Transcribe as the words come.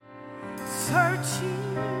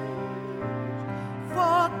searching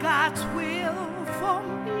for God's will for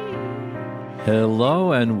me.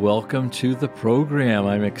 Hello and welcome to the program.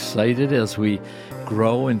 I'm excited as we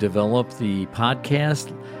grow and develop the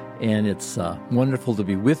podcast, and it's wonderful to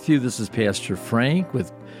be with you. This is Pastor Frank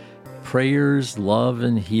with Prayers, Love,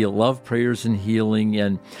 Prayers, and Healing,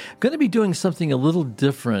 and I'm going to be doing something a little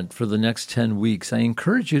different for the next 10 weeks. I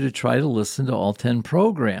encourage you to try to listen to all 10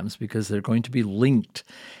 programs because they're going to be linked,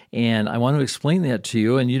 and I want to explain that to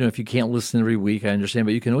you. And, if you can't listen every week, I understand,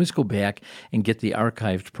 but you can always go back and get the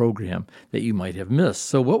archived program that you might have missed.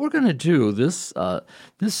 So what we're going to do, this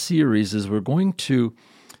series is we're going to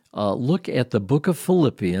look at the book of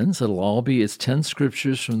Philippians. It's 10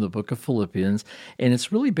 scriptures from the book of Philippians, and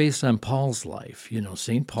it's really based on Paul's life,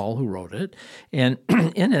 St. Paul who wrote it. And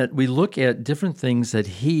in it, we look at different things that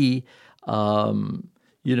he, said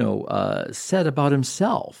about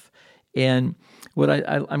himself. And what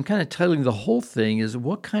I'm kind of titling the whole thing is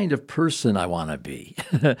what kind of person I want to be.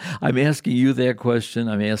 I'm asking you that question.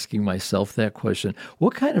 I'm asking myself that question.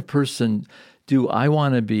 What kind of person do I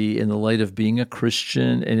want to be in the light of being a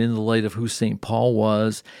Christian and in the light of who St. Paul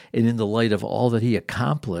was and in the light of all that he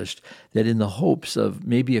accomplished, that in the hopes of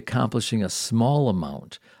maybe accomplishing a small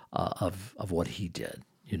amount of what he did,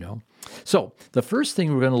 So the first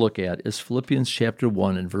thing we're going to look at is Philippians chapter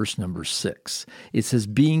 1 and verse number 6. It says,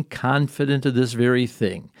 being confident of this very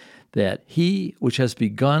thing, that he which has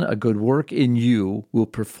begun a good work in you will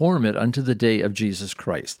perform it unto the day of Jesus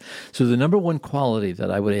Christ. So the number one quality that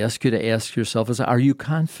I would ask you to ask yourself is, are you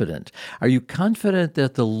confident? Are you confident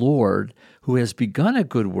that the Lord, who has begun a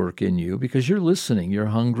good work in you, because you're listening, you're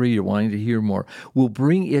hungry, you're wanting to hear more, will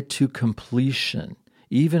bring it to completion,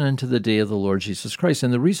 even unto the day of the Lord Jesus Christ?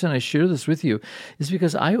 And the reason I share this with you is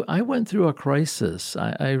because I went through a crisis.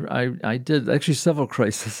 I did actually several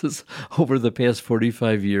crises over the past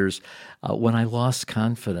 45 years when I lost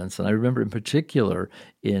confidence. And I remember in particular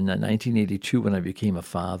in 1982 when I became a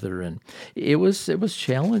father, and it was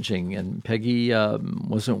challenging. And Peggy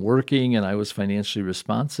wasn't working, and I was financially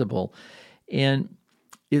responsible. And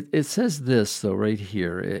it says this, though, right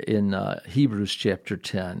here in Hebrews chapter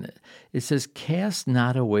 10. It says, cast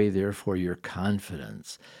not away, therefore, your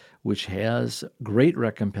confidence, which has great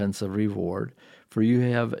recompense of reward, for you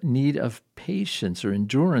have need of patience or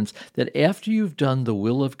endurance, that after you've done the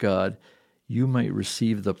will of God, you might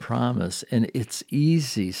receive the promise. And it's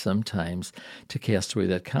easy sometimes to cast away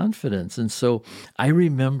that confidence. And so I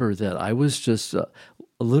remember that I was just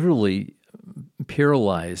literally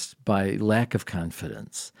paralyzed by lack of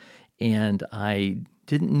confidence. And I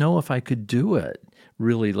didn't know if I could do it,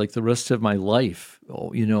 really, like the rest of my life.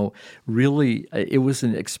 Really, it was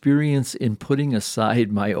an experience in putting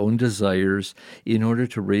aside my own desires in order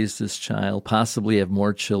to raise this child, possibly have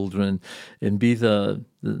more children, and be the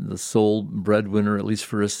sole breadwinner, at least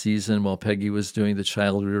for a season, while Peggy was doing the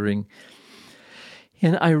child rearing.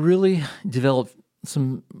 And I really developed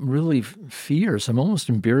some really fears. I'm almost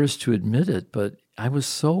embarrassed to admit it, but I was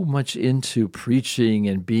so much into preaching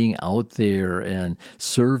and being out there and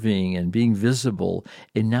serving and being visible.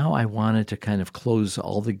 And now I wanted to kind of close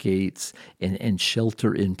all the gates and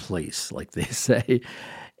shelter in place, like they say.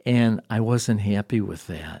 And I wasn't happy with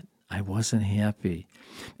that. I wasn't happy.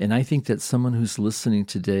 And I think that someone who's listening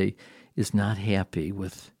today is not happy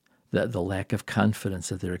with the lack of confidence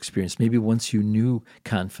that they're experiencing. Maybe once you knew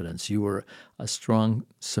confidence, you were a strong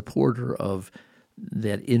supporter of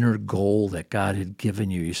that inner goal that God had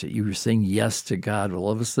given you. You were saying yes to God. Well,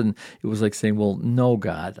 all of a sudden, it was like saying, well, no,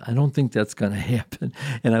 God, I don't think that's going to happen.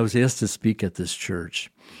 And I was asked to speak at this church.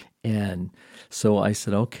 And so I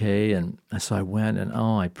said, okay. And so I went and,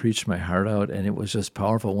 I preached my heart out, and it was just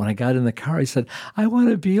powerful. When I got in the car, I said, I want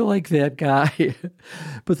to be like that guy.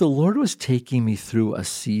 But the Lord was taking me through a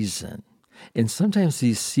season. And sometimes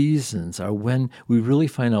these seasons are when we really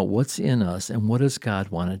find out what's in us and what does God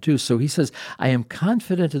want to do. So he says, I am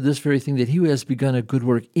confident of this very thing, that he who has begun a good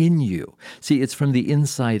work in you. See, it's from the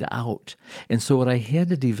inside out. And so what I had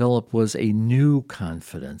to develop was a new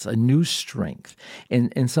confidence, a new strength.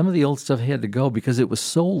 And some of the old stuff had to go because it was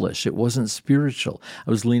soulish. It wasn't spiritual. I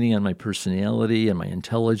was leaning on my personality and my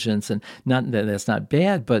intelligence, and not that that's not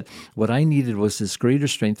bad, but what I needed was this greater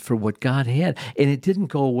strength for what God had. And it didn't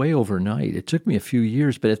go away overnight. It took me a few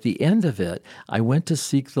years, but at the end of it, I went to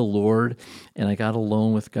seek the Lord, and I got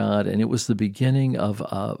alone with God, and it was the beginning of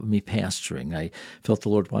me pastoring. I felt the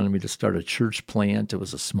Lord wanted me to start a church plant. It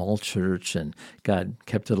was a small church, and God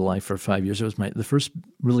kept it alive for 5 years. It was the first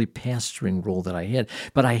really pastoring role that I had,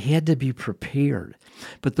 but I had to be prepared.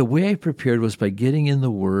 But the way I prepared was by getting in the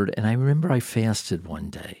Word, and I remember I fasted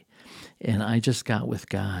one day. and I just got with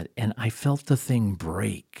God, and I felt the thing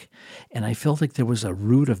break. And I felt like there was a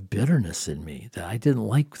root of bitterness in me, that I didn't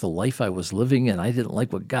like the life I was living, and I didn't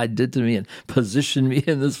like what God did to me and positioned me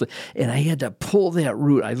in this way. And I had to pull that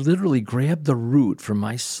root. I literally grabbed the root from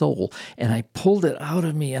my soul, and I pulled it out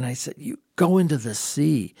of me, and I said, "You go into the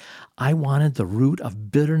sea." I wanted the root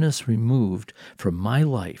of bitterness removed from my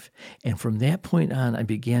life. And from that point on, I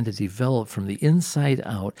began to develop from the inside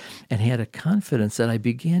out and had a confidence that I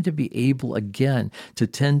began to be able again to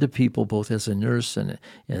tend to people both as a nurse and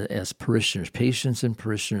as parishioners. Patients and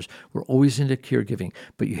parishioners, we're always into caregiving,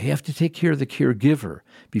 but you have to take care of the caregiver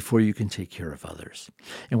before you can take care of others.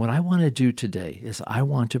 And what I want to do today is I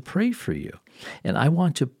want to pray for you. And I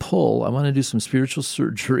want to do some spiritual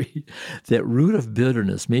surgery. That root of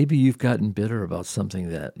bitterness, maybe you've gotten bitter about something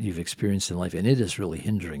that you've experienced in life, and it is really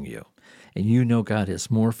hindering you. And you know God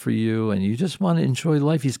has more for you, and you just want to enjoy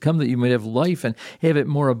life. He's come that you might have life and have it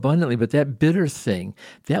more abundantly. But that bitter thing,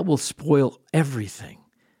 that will spoil everything.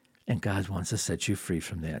 And God wants to set you free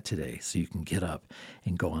from that today so you can get up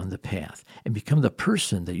and go on the path and become the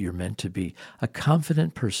person that you're meant to be, a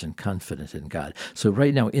confident person, confident in God. So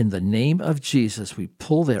right now, in the name of Jesus, we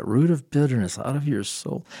pull that root of bitterness out of your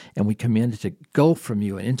soul, and we command it to go from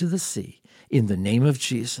you and into the sea in the name of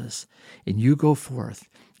Jesus. And you go forth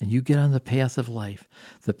and you get on the path of life,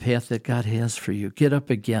 the path that God has for you. Get up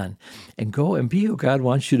again and go and be who God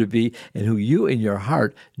wants you to be and who you in your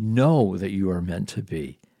heart know that you are meant to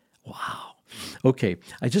be. Wow. Okay,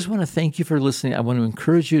 I just want to thank you for listening. I want to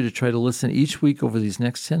encourage you to try to listen each week over these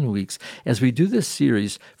next 10 weeks as we do this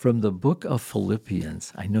series from the book of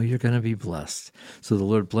Philippians. I know you're going to be blessed. So the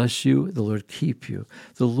Lord bless you. The Lord keep you.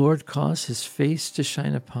 The Lord cause his face to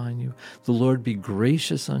shine upon you. The Lord be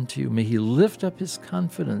gracious unto you. May he lift up his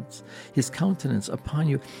countenance upon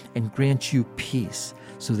you and grant you peace,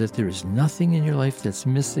 so that there is nothing in your life that's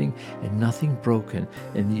missing and nothing broken,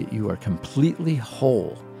 and you are completely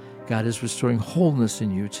whole. God is restoring wholeness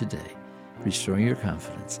in you today, restoring your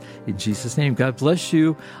confidence. In Jesus' name, God bless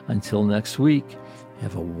you. Until next week,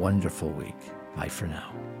 have a wonderful week. Bye for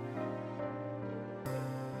now.